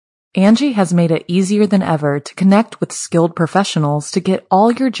Angie has made it easier than ever to connect with skilled professionals to get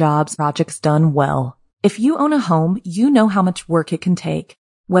all your jobs projects done well. If you own a home, you know how much work it can take,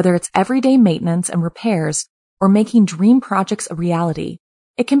 whether it's everyday maintenance and repairs or making dream projects a reality.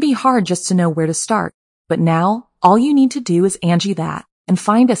 It can be hard just to know where to start, but now all you need to do is Angie that and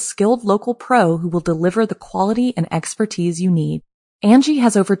find a skilled local pro who will deliver the quality and expertise you need. Angie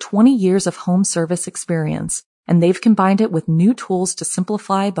has over 20 years of home service experience, and they've combined it with new tools to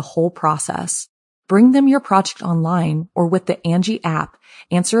simplify the whole process. Bring them your project online or with the Angie app,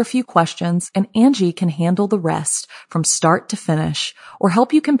 answer a few questions, and Angie can handle the rest from start to finish, or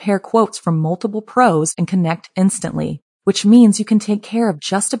help you compare quotes from multiple pros and connect instantly, which means you can take care of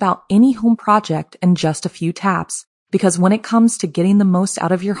just about any home project in just a few taps. Because when it comes to getting the most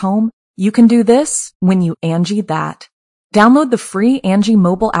out of your home, you can do this when you Angie that. Download the free Angie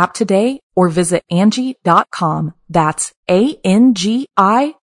mobile app today or visit Angie.com. That's ANGI.com.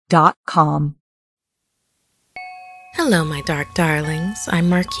 Hello, my dark darlings. I'm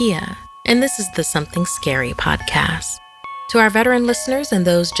Markia, and this is the Something Scary podcast. To our veteran listeners and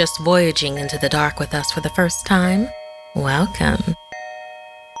those just voyaging into the dark with us for the first time, welcome.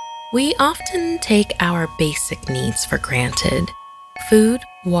 We often take our basic needs for granted. Food,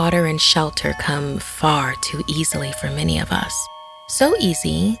 water, and shelter come far too easily for many of us. So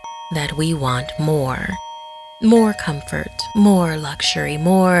easy that we want more. More comfort, more luxury,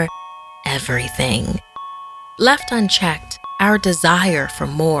 more everything. Left unchecked, our desire for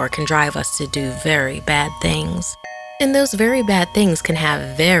more can drive us to do very bad things. And those very bad things can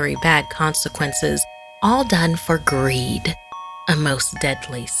have very bad consequences, all done for greed, a most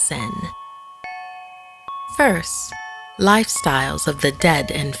deadly sin. First, lifestyles of the dead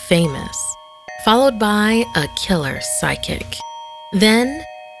and famous, followed by a killer psychic. Then,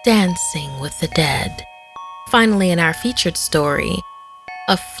 dancing with the dead. Finally, in our featured story,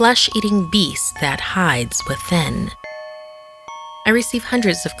 a flesh-eating beast that hides within. I receive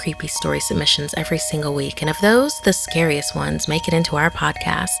hundreds of creepy story submissions every single week, and of those, the scariest ones make it into our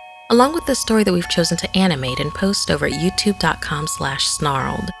podcast, along with the story that we've chosen to animate and post over at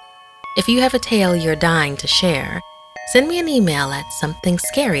youtube.com/snarled. If you have a tale you're dying to share, send me an email at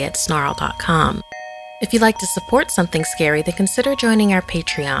somethingscary@snarl.com. If you'd like to support Something Scary, then consider joining our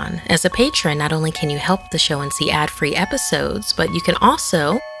Patreon. As a patron, not only can you help the show and see ad-free episodes, but you can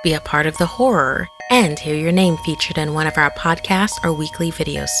also be a part of the horror and hear your name featured in one of our podcast or weekly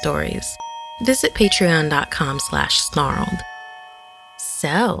video stories. Visit patreon.com/snarled.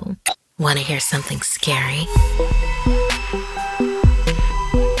 So, want to hear something scary?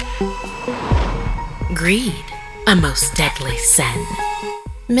 Greed, a most deadly sin.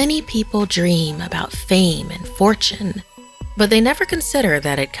 Many people dream about fame and fortune, but they never consider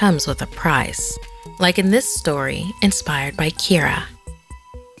that it comes with a price, like in this story inspired by Kira.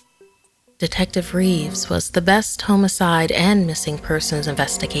 Detective Reeves was the best homicide and missing persons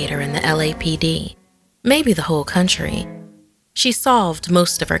investigator in the LAPD, maybe the whole country. She solved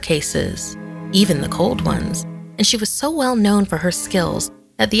most of her cases, even the cold ones, and she was so well known for her skills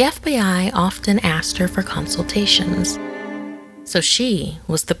that the FBI often asked her for consultations. So she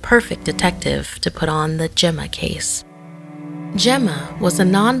was the perfect detective to put on the Gemma case. Gemma was a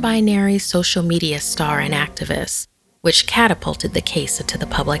non-binary social media star and activist, which catapulted the case into the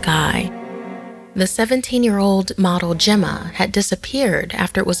public eye. The 17-year-old model Gemma had disappeared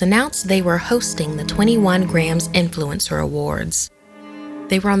after it was announced they were hosting the 21 Grams Influencer Awards.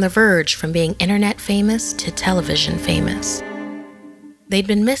 They were on the verge from being internet famous to television famous. They'd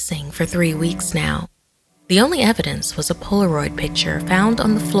been missing for 3 weeks now. The only evidence was a Polaroid picture found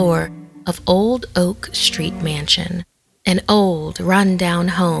on the floor of Old Oak Street Mansion, an old, run-down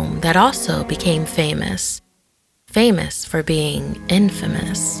home that also became famous. Famous for being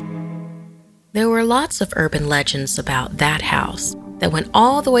infamous. There were lots of urban legends about that house that went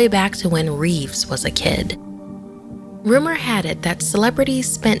all the way back to when Reeves was a kid. Rumor had it that celebrities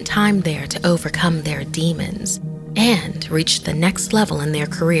spent time there to overcome their demons and reach the next level in their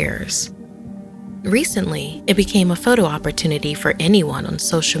careers. Recently, it became a photo opportunity for anyone on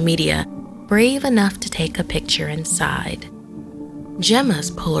social media brave enough to take a picture inside.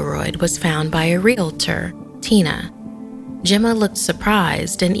 Gemma's Polaroid was found by a realtor, Tina. Gemma looked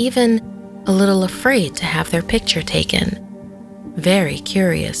surprised and even a little afraid to have their picture taken. Very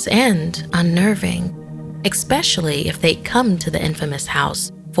curious and unnerving, especially if they'd come to the infamous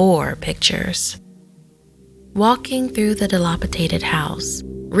house for pictures. Walking through the dilapidated house,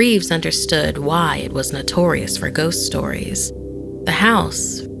 Reeves understood why it was notorious for ghost stories. The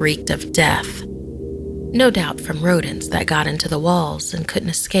house reeked of death. No doubt from rodents that got into the walls and couldn't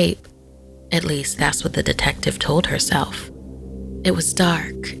escape. At least that's what the detective told herself. It was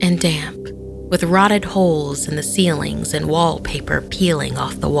dark and damp, with rotted holes in the ceilings and wallpaper peeling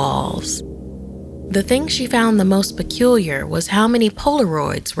off the walls. The thing she found the most peculiar was how many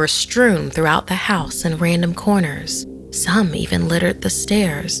Polaroids were strewn throughout the house in random corners. Some even littered the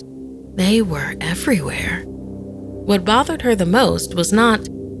stairs. They were everywhere. What bothered her the most was not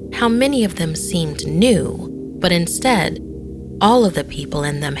how many of them seemed new, but instead, all of the people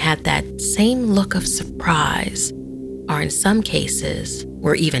in them had that same look of surprise, or in some cases,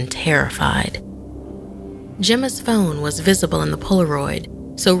 were even terrified. Gemma's phone was visible in the Polaroid,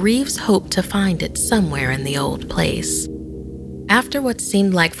 so Reeves hoped to find it somewhere in the old place. After what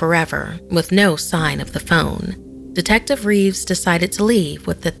seemed like forever, with no sign of the phone, Detective Reeves decided to leave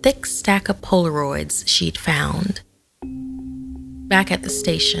with the thick stack of Polaroids she'd found. Back at the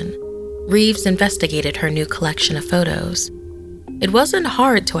station, Reeves investigated her new collection of photos. It wasn't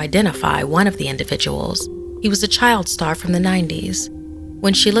hard to identify one of the individuals. He was a child star from the 90s.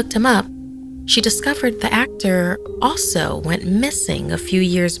 When she looked him up, she discovered the actor also went missing a few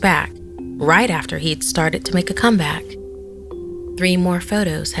years back, right after he'd started to make a comeback. 3 more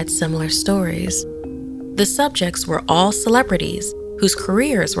photos had similar stories. The subjects were all celebrities whose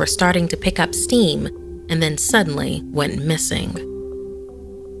careers were starting to pick up steam and then suddenly went missing.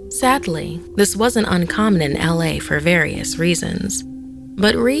 Sadly, this wasn't uncommon in LA for various reasons,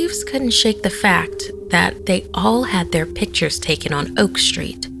 but Reeves couldn't shake the fact that they all had their pictures taken on Oak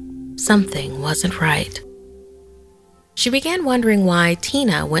Street. Something wasn't right. She began wondering why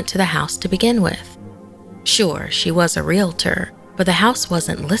Tina went to the house to begin with. Sure, she was a realtor, but the house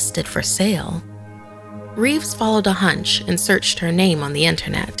wasn't listed for sale. Reeves followed a hunch and searched her name on the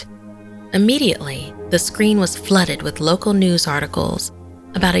internet. Immediately, the screen was flooded with local news articles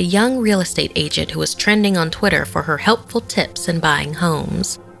about a young real estate agent who was trending on Twitter for her helpful tips in buying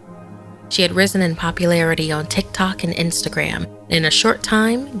homes. She had risen in popularity on TikTok and Instagram, and in a short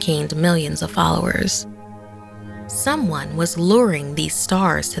time gained millions of followers. Someone was luring these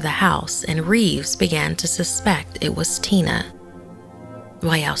stars to the house, and Reeves began to suspect it was Tina.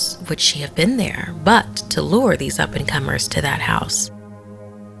 Why else would she have been there but to lure these up-and-comers to that house?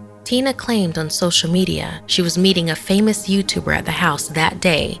 Tina claimed on social media she was meeting a famous YouTuber at the house that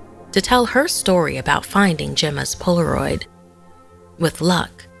day to tell her story about finding Gemma's Polaroid. With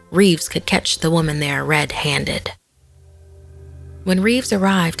luck, Reeves could catch the woman there red-handed. When Reeves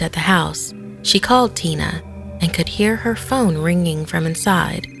arrived at the house, she called Tina and could hear her phone ringing from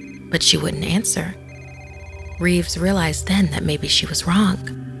inside, but she wouldn't answer. Reeves realized then that maybe she was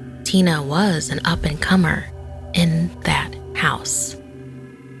wrong. Tina was an up-and-comer in that house.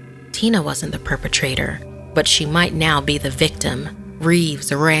 Tina wasn't the perpetrator, but she might now be the victim.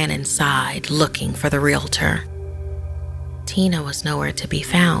 Reeves ran inside looking for the realtor. Tina was nowhere to be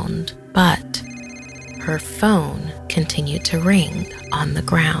found, but her phone continued to ring on the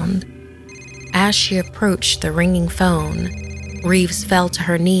ground. As she approached the ringing phone, Reeves fell to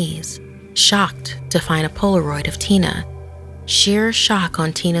her knees, shocked to find a Polaroid of Tina. Sheer shock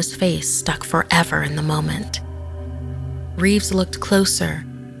on Tina's face stuck forever in the moment. Reeves looked closer,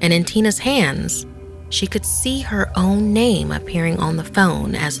 and in Tina's hands, she could see her own name appearing on the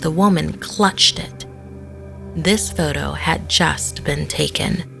phone as the woman clutched it. This photo had just been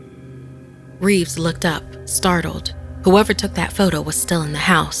taken. Reeves looked up, startled. Whoever took that photo was still in the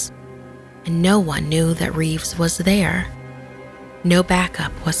house, and no one knew that Reeves was there. No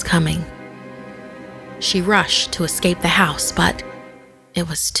backup was coming. She rushed to escape the house, but it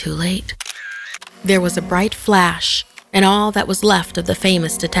was too late. There was a bright flash, and all that was left of the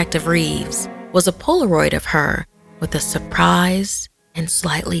famous Detective Reeves was a Polaroid of her with a surprised and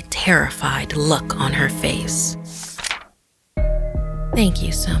slightly terrified look on her face. Thank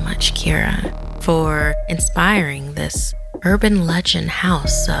you so much, Kira, for inspiring this urban legend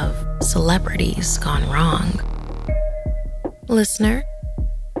house of celebrities gone wrong. Listener,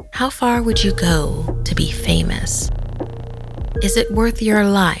 how far would you go to be famous? Is it worth your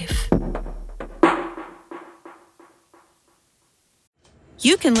life?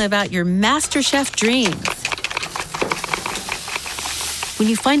 You can live out your MasterChef dreams when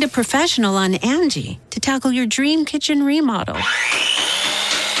you find a professional on Angie to tackle your dream kitchen remodel.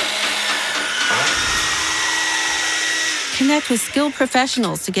 Connect with skilled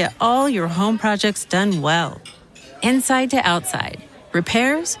professionals to get all your home projects done well. Inside to outside,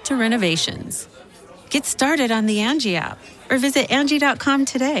 repairs to renovations. Get started on the Angie app or visit Angie.com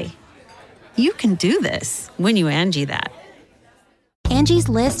today. You can do this when you Angie that. Angie's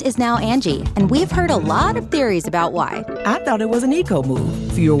List is now Angie, and we've heard a lot of theories about why. I thought it was an eco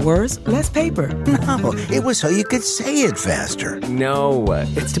move. Fewer words, less paper. No, it was so you could say it faster. No,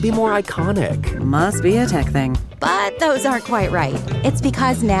 it's to be more iconic. Must be a tech thing. But those aren't quite right. It's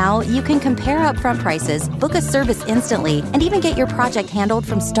because now you can compare upfront prices, book a service instantly, and even get your project handled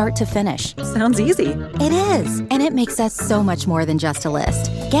from start to finish. Sounds easy. It is, and it makes us so much more than just a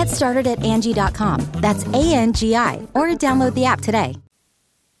list. Get started at Angie.com. That's ANGI, or download the app today.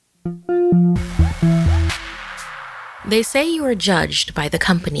 They say you are judged by the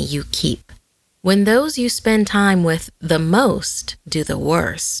company you keep. When those you spend time with the most do the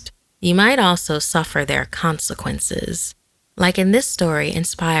worst, you might also suffer their consequences, like in this story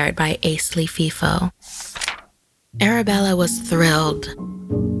inspired by Aisley Fifo. Arabella was thrilled.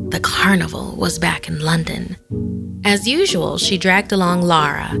 The carnival was back in London. As usual, she dragged along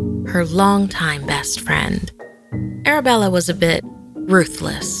Laura, her longtime best friend. Arabella was a bit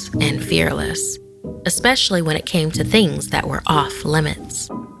ruthless and fearless, especially when it came to things that were off limits.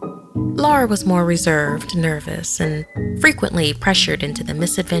 Laura was more reserved, nervous, and frequently pressured into the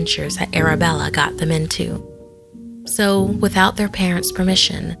misadventures that Arabella got them into. So, without their parents'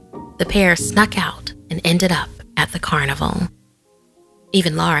 permission, the pair snuck out and ended up at the carnival.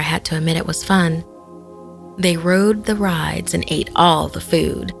 Even Laura had to admit it was fun. They rode the rides and ate all the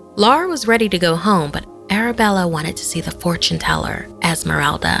food. Laura was ready to go home, but Arabella wanted to see the fortune teller,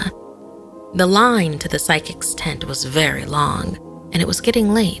 Esmeralda. The line to the psychic's tent was very long, and it was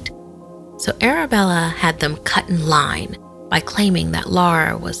getting late. So Arabella had them cut in line by claiming that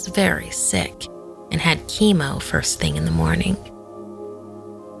Laura was very sick and had chemo first thing in the morning.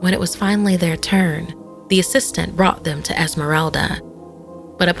 When it was finally their turn, the assistant brought them to Esmeralda.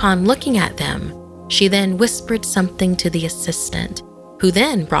 But upon looking at them, she then whispered something to the assistant, who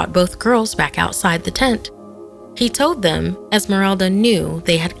then brought both girls back outside the tent. He told them Esmeralda knew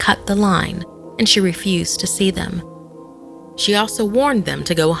they had cut the line, and she refused to see them. She also warned them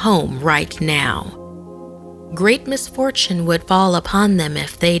to go home right now. Great misfortune would fall upon them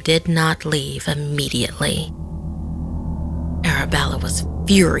if they did not leave immediately. Arabella was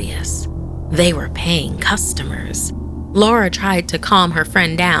furious. They were paying customers. Laura tried to calm her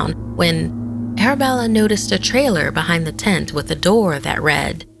friend down when Arabella noticed a trailer behind the tent with a door that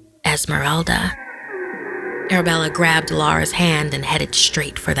read, Esmeralda. Arabella grabbed Laura's hand and headed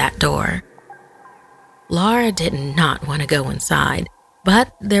straight for that door. Laura did not want to go inside,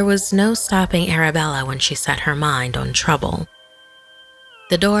 but there was no stopping Arabella when she set her mind on trouble.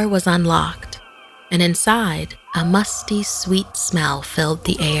 The door was unlocked, and inside, a musty, sweet smell filled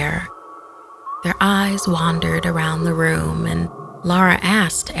the air. Their eyes wandered around the room, and Laura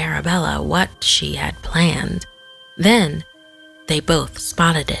asked Arabella what she had planned. Then, they both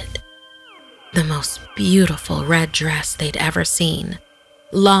spotted it. The most beautiful red dress they'd ever seen,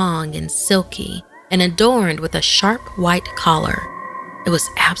 long and silky, and adorned with a sharp white collar. It was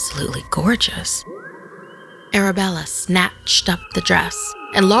absolutely gorgeous. Arabella snatched up the dress,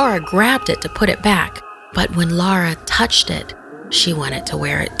 and Laura grabbed it to put it back, but when Laura touched it, she wanted to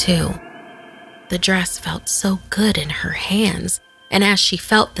wear it too. The dress felt so good in her hands, and as she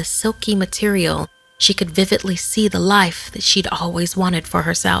felt the silky material, she could vividly see the life that she'd always wanted for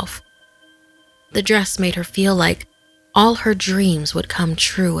herself. The dress made her feel like all her dreams would come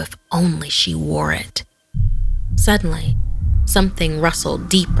true if only she wore it. Suddenly, something rustled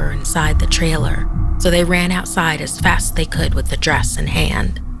deeper inside the trailer, so they ran outside as fast as they could with the dress in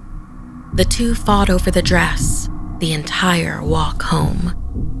hand. The two fought over the dress the entire walk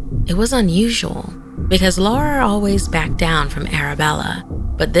home. It was unusual, because Laura always backed down from Arabella,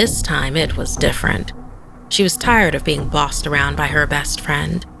 but this time it was different. She was tired of being bossed around by her best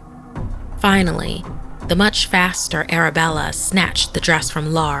friend. Finally, the much faster Arabella snatched the dress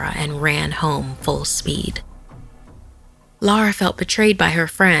from Laura and ran home full speed. Laura felt betrayed by her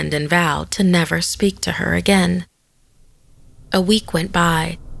friend and vowed to never speak to her again. A week went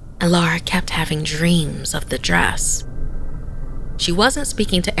by, and Laura kept having dreams of the dress. She wasn't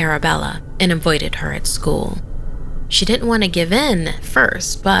speaking to Arabella and avoided her at school. She didn't want to give in at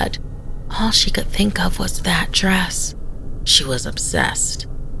first, but all she could think of was that dress. She was obsessed.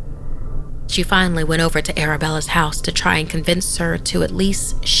 She finally went over to Arabella's house to try and convince her to at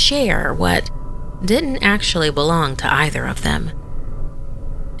least share what didn't actually belong to either of them.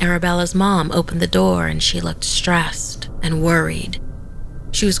 Arabella's mom opened the door and she looked stressed and worried.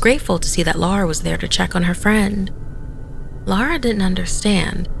 She was grateful to see that Laura was there to check on her friend. Laura didn't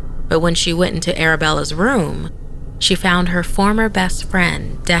understand, but when she went into Arabella's room, she found her former best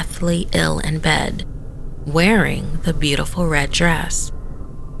friend deathly ill in bed, wearing the beautiful red dress.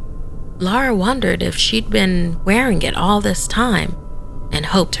 Laura wondered if she'd been wearing it all this time and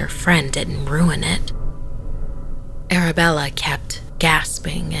hoped her friend didn't ruin it. Arabella kept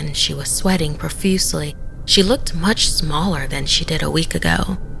gasping and she was sweating profusely. She looked much smaller than she did a week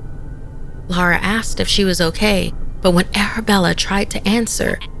ago. Laura asked if she was okay, but when Arabella tried to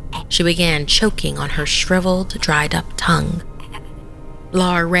answer, she began choking on her shriveled, dried-up tongue.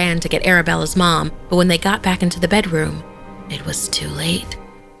 Laura ran to get Arabella's mom, but when they got back into the bedroom, it was too late.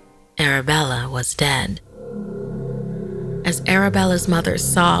 Arabella was dead. As Arabella's mother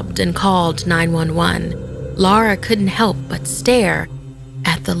sobbed and called 911, Laura couldn't help but stare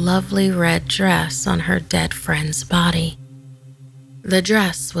at the lovely red dress on her dead friend's body. The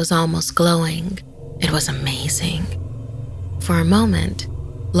dress was almost glowing. It was amazing. For a moment,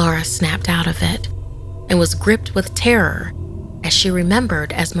 Laura snapped out of it and was gripped with terror as she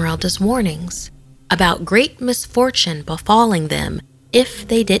remembered Esmeralda's warnings about great misfortune befalling them if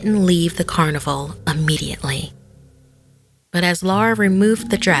they didn't leave the carnival immediately. But as Laura removed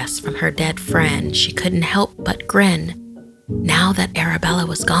the dress from her dead friend, she couldn't help but grin. Now that Arabella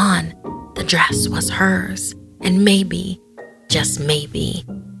was gone, the dress was hers, and maybe, just maybe,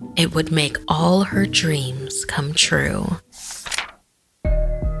 it would make all her dreams come true.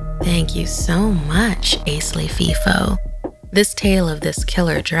 Thank you so much, Aisley FIFO. This tale of this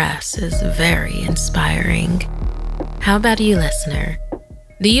killer dress is very inspiring. How about you, listener?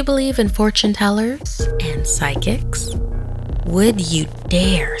 Do you believe in fortune tellers and psychics? Would you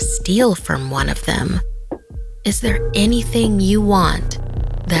dare steal from one of them? Is there anything you want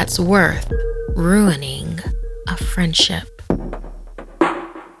that's worth ruining a friendship?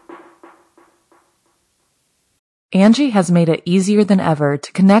 Angie has made it easier than ever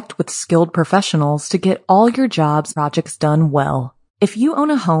to connect with skilled professionals to get all your jobs projects done well. If you own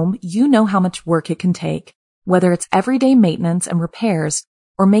a home, you know how much work it can take, whether it's everyday maintenance and repairs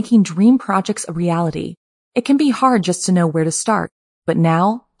or making dream projects a reality. It can be hard just to know where to start, but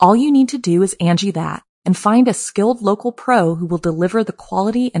now all you need to do is Angie that and find a skilled local pro who will deliver the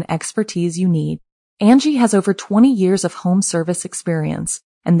quality and expertise you need. Angie has over 20 years of home service experience,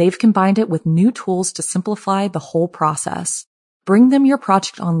 and they've combined it with new tools to simplify the whole process. Bring them your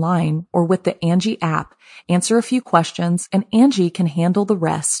project online or with the Angie app, answer a few questions, and Angie can handle the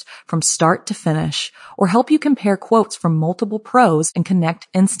rest from start to finish or help you compare quotes from multiple pros and connect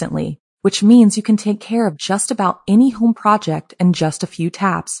instantly, which means you can take care of just about any home project in just a few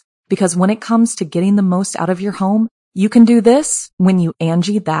taps. Because when it comes to getting the most out of your home, you can do this when you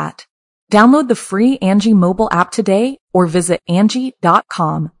Angie that. Download the free Angie mobile app today or visit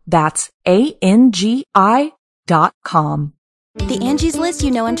Angie.com. That's ANGI.com. The Angie's List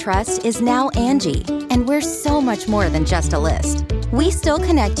you know and trust is now Angie, and we're so much more than just a list. We still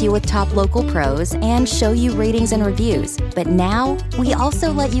connect you with top local pros and show you ratings and reviews, but now we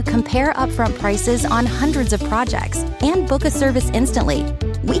also let you compare upfront prices on hundreds of projects and book a service instantly.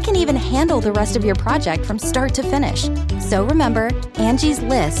 We can even handle the rest of your project from start to finish. So remember, Angie's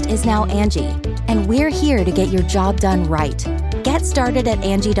List is now Angie, and we're here to get your job done right. Get started at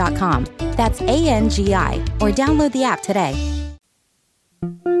Angie.com. That's ANGI, or download the app today.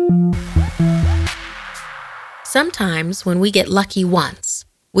 Sometimes when we get lucky once,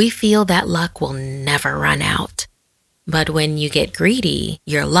 we feel that luck will never run out. But when you get greedy,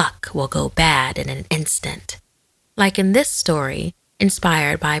 your luck will go bad in an instant. Like in this story,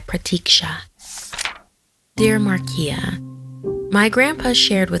 inspired by Pratiksha. Dear Markia, my grandpa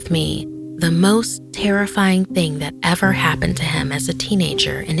shared with me the most terrifying thing that ever happened to him as a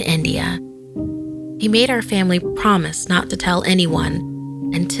teenager in India. He made our family promise not to tell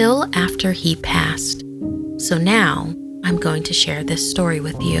anyone until after he passed. So now I'm going to share this story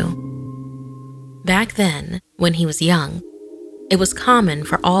with you. Back then, when he was young, it was common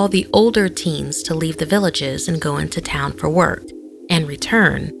for all the older teens to leave the villages and go into town for work and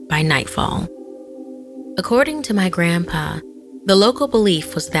return by nightfall. According to my grandpa, the local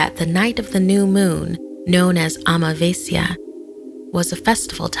belief was that the night of the new moon, known as Amavasya, was a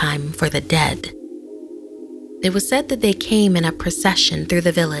festival time for the dead. It was said that they came in a procession through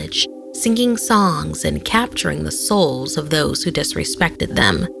the village, singing songs and capturing the souls of those who disrespected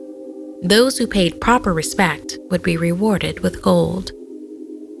them. Those who paid proper respect would be rewarded with gold.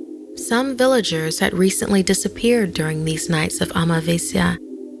 Some villagers had recently disappeared during these nights of Amavasya,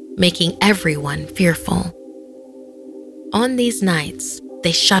 making everyone fearful. On these nights,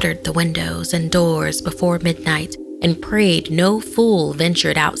 they shuttered the windows and doors before midnight and prayed no fool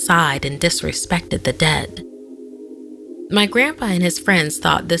ventured outside and disrespected the dead. My grandpa and his friends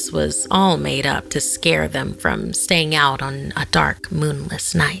thought this was all made up to scare them from staying out on a dark,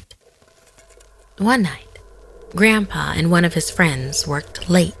 moonless night. One night, Grandpa and one of his friends worked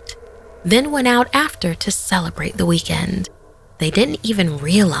late, then went out after to celebrate the weekend. They didn't even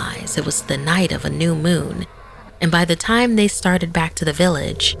realize it was the night of a new moon, and by the time they started back to the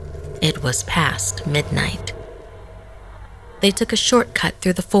village, it was past midnight. they took a shortcut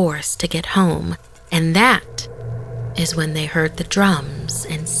through the forest to get home, and that is when they heard the drums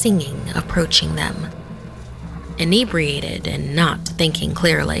and singing approaching them. Inebriated and not thinking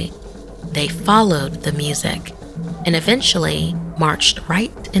clearly, they followed the music and eventually marched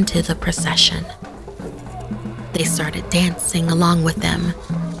right into the procession. They started dancing along with them,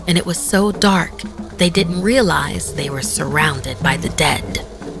 and it was so dark they didn't realize they were surrounded by the dead.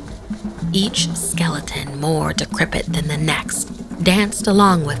 Each skeleton, more decrepit than the next, danced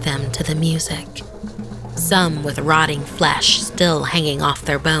along with them to the music. Some with rotting flesh still hanging off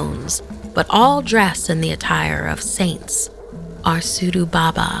their bones, but all dressed in the attire of saints, or Sadhu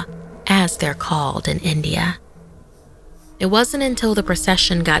Baba, as they're called in India. It wasn't until the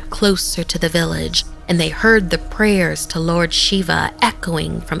procession got closer to the village and they heard the prayers to Lord Shiva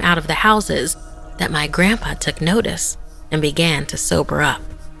echoing from out of the houses that my grandpa took notice and began to sober up.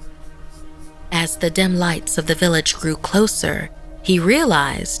 As the dim lights of the village grew closer, he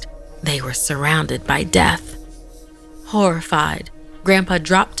realized they were surrounded by death. Horrified, Grandpa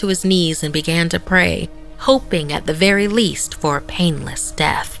dropped to his knees and began to pray, hoping at the very least for a painless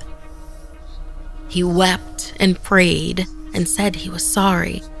death. He wept and prayed and said he was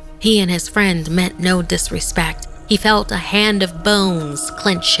sorry. He and his friend meant no disrespect. He felt a hand of bones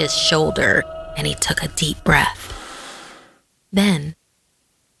clench his shoulder, and he took a deep breath. Then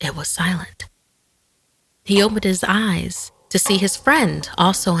it was silent. He opened his eyes to see his friend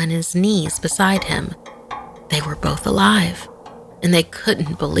also on his knees beside him. They were both alive, and they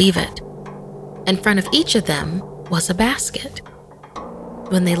couldn't believe it. In front of each of them was a basket.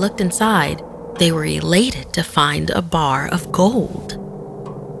 When they looked inside, they were elated to find a bar of gold.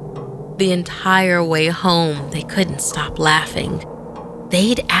 The entire way home, they couldn't stop laughing.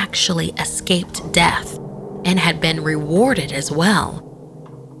 They'd actually escaped death and had been rewarded as well.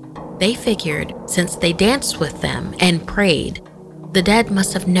 They figured since they danced with them and prayed, the dead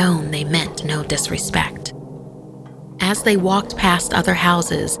must have known they meant no disrespect. As they walked past other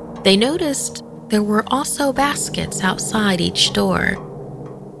houses, they noticed there were also baskets outside each door.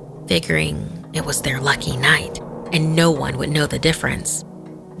 Figuring it was their lucky night and no one would know the difference,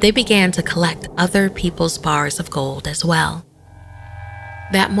 they began to collect other people's bars of gold as well.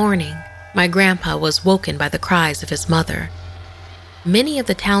 That morning, my grandpa was woken by the cries of his mother. Many of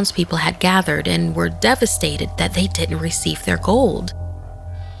the townspeople had gathered and were devastated that they didn't receive their gold.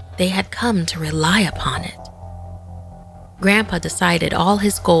 They had come to rely upon it. Grandpa decided all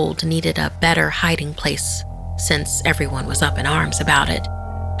his gold needed a better hiding place since everyone was up in arms about it.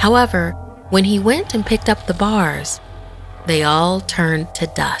 However, when he went and picked up the bars, they all turned to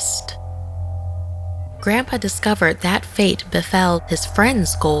dust. Grandpa discovered that fate befell his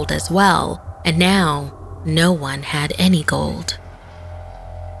friend's gold as well, and now no one had any gold.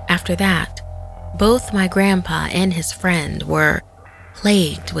 After that, both my grandpa and his friend were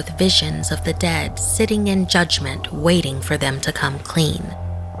plagued with visions of the dead sitting in judgment waiting for them to come clean.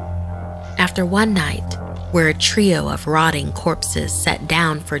 After one night, where a trio of rotting corpses sat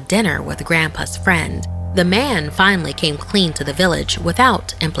down for dinner with Grandpa's friend, the man finally came clean to the village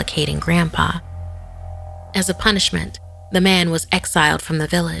without implicating Grandpa. As a punishment, the man was exiled from the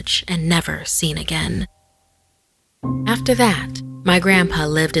village and never seen again. After that, my grandpa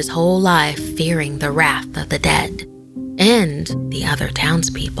lived his whole life fearing the wrath of the dead and the other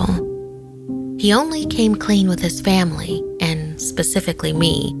townspeople. He only came clean with his family, and specifically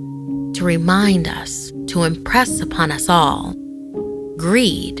me, to remind us, to impress upon us all,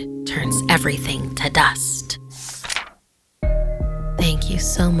 greed turns everything to dust. Thank you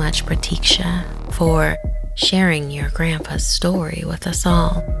so much, Pratiksha, for sharing your grandpa's story with us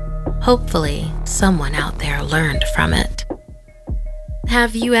all. Hopefully, someone out there learned from it.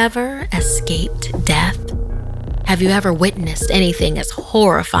 Have you ever escaped death? Have you ever witnessed anything as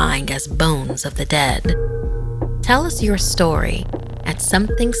horrifying as bones of the dead? Tell us your story at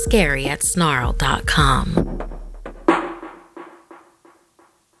somethingscary@snarl.com.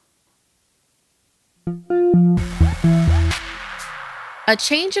 A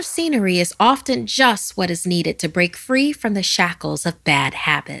change of scenery is often just what is needed to break free from the shackles of bad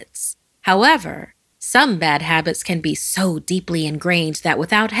habits. However, some bad habits can be so deeply ingrained that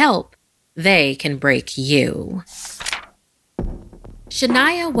without help, they can break you.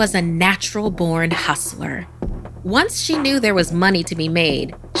 Shania was a natural-born hustler. Once she knew there was money to be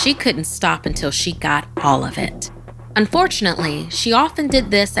made, she couldn't stop until she got all of it. Unfortunately, she often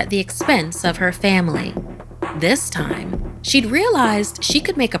did this at the expense of her family. This time, she'd realized she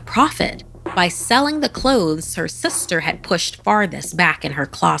could make a profit by selling the clothes her sister had pushed farthest back in her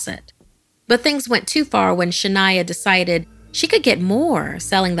closet. But things went too far when Shania decided she could get more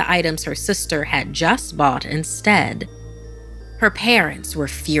selling the items her sister had just bought instead. Her parents were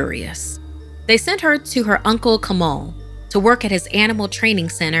furious. They sent her to her uncle Kamal to work at his animal training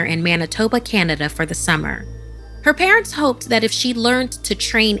center in Manitoba, Canada for the summer. Her parents hoped that if she learned to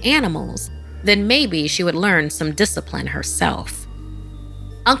train animals, then maybe she would learn some discipline herself.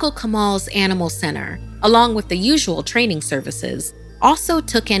 Uncle Kamal's animal center, along with the usual training services, also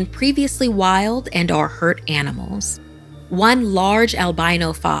took in previously wild and/or hurt animals. One large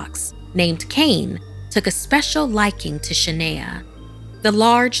albino fox, named Cain, took a special liking to Shania. The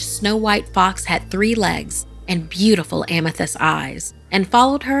large snow-white fox had 3 legs and beautiful amethyst eyes and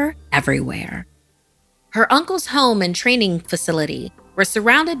followed her everywhere. Her uncle's home and training facility were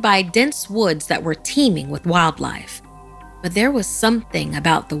surrounded by dense woods that were teeming with wildlife. But there was something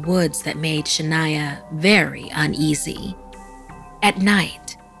about the woods that made Shania very uneasy. At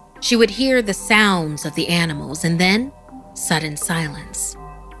night, she would hear the sounds of the animals and then sudden silence.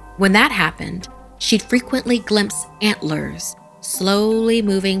 When that happened, she'd frequently glimpse antlers slowly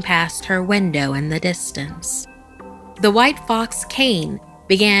moving past her window in the distance. The white fox Cain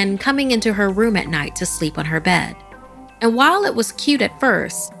began coming into her room at night to sleep on her bed. And while it was cute at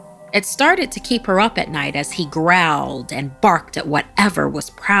first, it started to keep her up at night as he growled and barked at whatever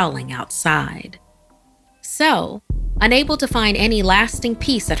was prowling outside. So, unable to find any lasting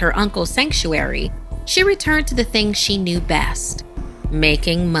peace at her uncle's sanctuary, she returned to the thing she knew best,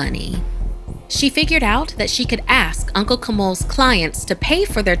 making money. She figured out that she could ask Uncle Kamal's clients to pay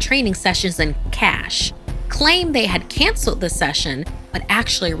for their training sessions in cash, claim they had canceled the session, but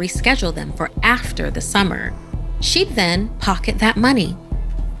actually reschedule them for after the summer. She'd then pocket that money.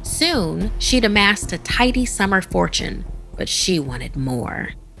 Soon, she'd amassed a tidy summer fortune, but she wanted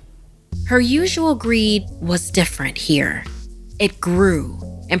more. Her usual greed was different here. It grew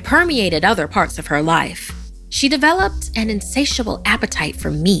and permeated other parts of her life. She developed an insatiable appetite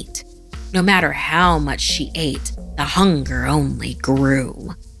for meat. No matter how much she ate, the hunger only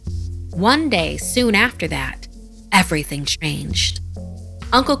grew. One day, soon after that, everything changed.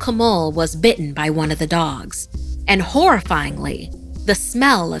 Uncle Kamal was bitten by one of the dogs, and horrifyingly, the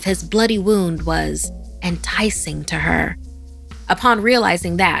smell of his bloody wound was enticing to her. Upon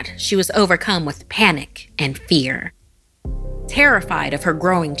realizing that, she was overcome with panic and fear. Terrified of her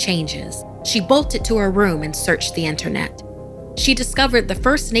growing changes, she bolted to her room and searched the internet. She discovered the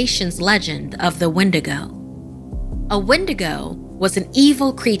First Nations legend of the Wendigo. A Wendigo was an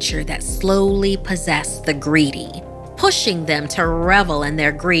evil creature that slowly possessed the greedy, pushing them to revel in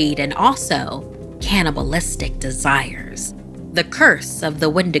their greed and also cannibalistic desires. The curse of the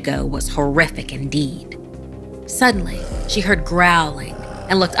Wendigo was horrific indeed. Suddenly, she heard growling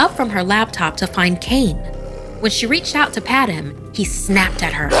and looked up from her laptop to find Cain. When she reached out to pat him, he snapped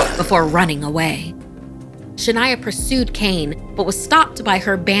at her before running away. Shania pursued Cain, but was stopped by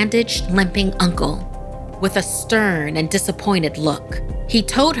her bandaged, limping uncle. With a stern and disappointed look, he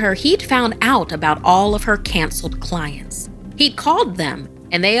told her he'd found out about all of her canceled clients. He'd called them,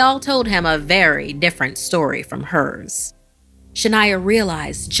 and they all told him a very different story from hers. Shania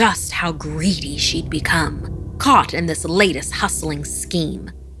realized just how greedy she'd become, caught in this latest hustling scheme.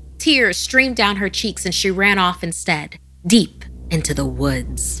 Tears streamed down her cheeks and she ran off instead, deep into the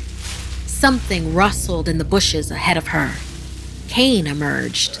woods. Something rustled in the bushes ahead of her. Cain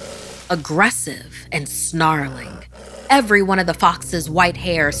emerged, aggressive and snarling. Every one of the fox's white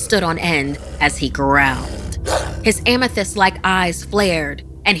hair stood on end as he growled. His amethyst-like eyes flared,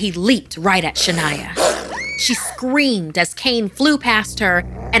 and he leaped right at Shania. She screamed as Cain flew past her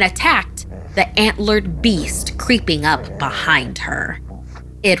and attacked the antlered beast creeping up behind her.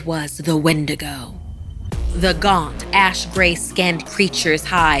 It was the Wendigo. The gaunt, ash-gray skinned creature's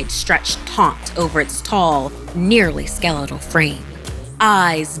hide stretched taut over its tall, nearly skeletal frame,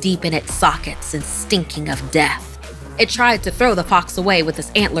 eyes deep in its sockets and stinking of death. It tried to throw the fox away with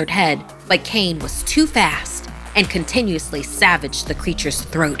its antlered head, but Cain was too fast and continuously savaged the creature's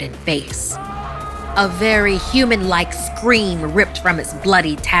throat and face. A very human-like scream ripped from its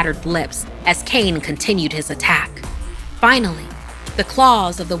bloody, tattered lips as Cain continued his attack. Finally, the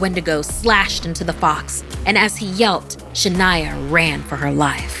claws of the Wendigo slashed into the fox, and as he yelped, Shania ran for her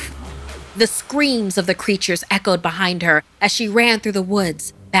life. The screams of the creatures echoed behind her as she ran through the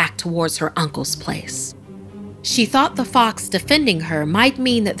woods back towards her uncle's place. She thought the fox defending her might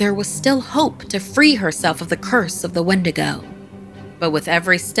mean that there was still hope to free herself of the curse of the Wendigo. But with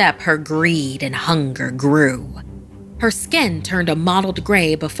every step, her greed and hunger grew. Her skin turned a mottled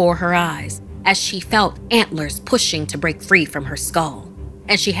gray before her eyes as she felt antlers pushing to break free from her skull,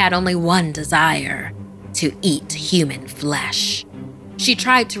 and she had only one desire: to eat human flesh. She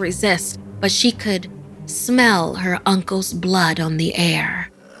tried to resist, but she could smell her uncle's blood on the air.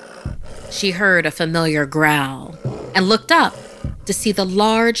 She heard a familiar growl and looked up to see the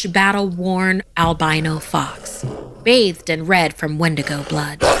large, battle-worn albino fox, bathed in red from Wendigo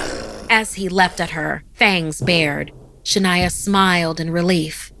blood. As he leapt at her, fangs bared, Shania smiled in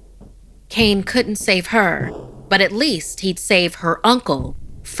relief. Kane couldn't save her, but at least he'd save her uncle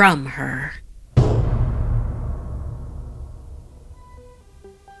from her.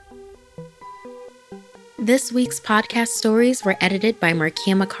 This week's podcast stories were edited by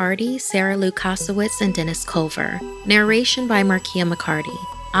Markia McCarty, Sarah Lukasiewicz, and Dennis Culver. Narration by Markia McCarty.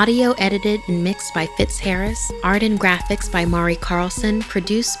 Audio edited and mixed by Fitz Harris. Art and graphics by Mari Carlson.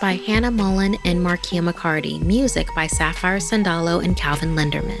 Produced by Hannah Mullen and Markia McCarty. Music by Sapphire Sandalo and Calvin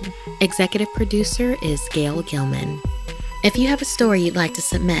Linderman. Executive producer is Gail Gilman. If you have a story you'd like to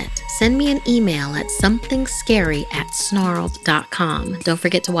submit, send me an email at somethingscary@snarled.com. Don't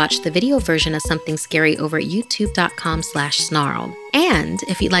forget to watch the video version of Something Scary over at youtube.com/snarled. And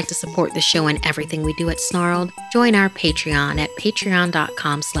if you'd like to support the show and everything we do at Snarled, join our Patreon at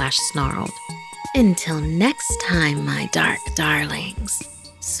patreon.com/snarled. Until next time, my dark darlings,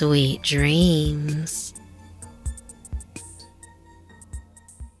 sweet dreams.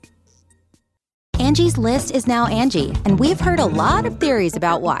 Angie's List is now Angie, and we've heard a lot of theories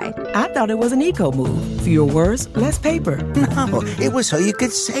about why. I thought it was an eco move. Fewer words, less paper. No, it was so you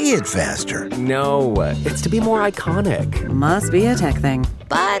could say it faster. No, it's to be more iconic. Must be a tech thing.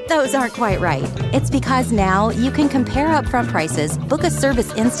 But those aren't quite right. It's because now you can compare upfront prices, book a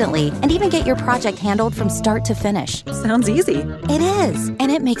service instantly, and even get your project handled from start to finish. Sounds easy. It is, and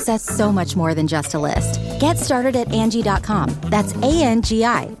it makes us so much more than just a list. Get started at Angie.com. That's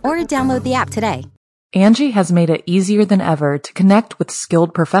ANGI, or download the app today. Angie has made it easier than ever to connect with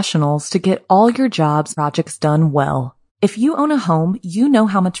skilled professionals to get all your jobs projects done well. If you own a home, you know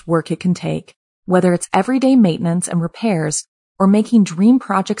how much work it can take, whether it's everyday maintenance and repairs or making dream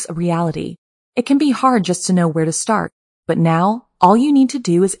projects a reality. It can be hard just to know where to start, but now all you need to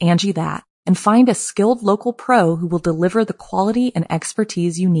do is Angie that and find a skilled local pro who will deliver the quality and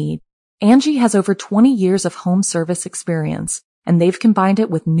expertise you need. Angie has over 20 years of home service experience, and they've combined it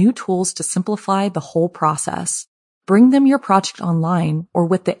with new tools to simplify the whole process. Bring them your project online or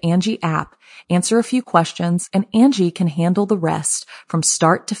with the Angie app, answer a few questions, and Angie can handle the rest from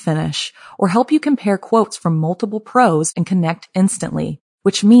start to finish, or help you compare quotes from multiple pros and connect instantly,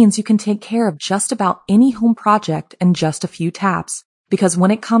 which means you can take care of just about any home project in just a few taps. Because when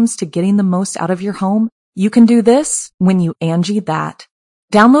it comes to getting the most out of your home, you can do this when you Angie that.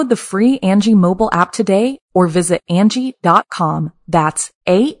 Download the free Angie mobile app today or visit Angie.com. That's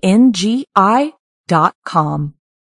ANGI.com.